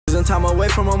Season time away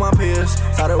from all my peers.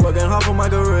 Started working hard for my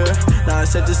career. Now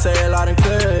it's safe to say it loud and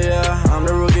clear, yeah. I'm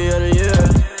the rookie of the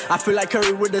year. I feel like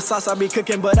curry with the sauce, I be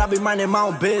cooking, but I be minding my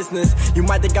own business. You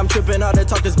might think I'm tripping, all the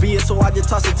talk is BS, so I just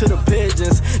toss it to the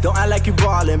pigeons. Don't act like you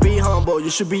ballin', be humble, you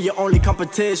should be your only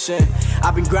competition.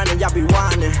 I been grinding, y'all be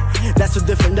whining, that's two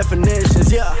different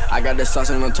definitions, yeah. I got the sauce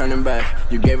and no turning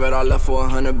back, you gave it all up for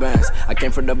 100 bands. I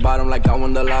came from the bottom like I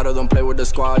won the lotto, don't play with the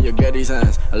squad, you get these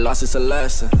hands. A loss is a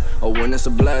lesson, a win is a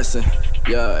blessing.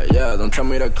 Yeah, yeah, don't tell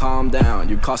me to calm down,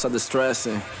 you cause all the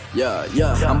stressing. Yeah,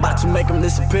 yeah, I'm about to make them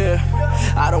disappear.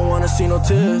 I don't wanna see no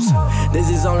tears. This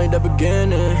is only the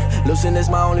beginning. Losing is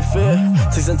my only fear.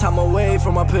 Taking time away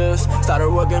from my peers.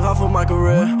 Started working hard for my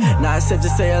career. Now it's safe to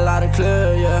say it loud and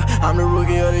clear, yeah. I'm the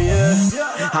rookie of the year.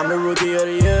 I'm the rookie of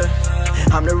the year.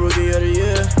 I'm the rookie of the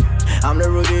year. I'm the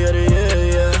rookie of the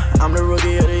year, yeah. I'm the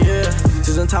rookie of the year.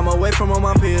 Taking time away from all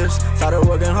my peers. Started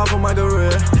working hard for my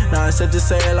career. Now it's safe to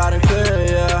say it loud and clear,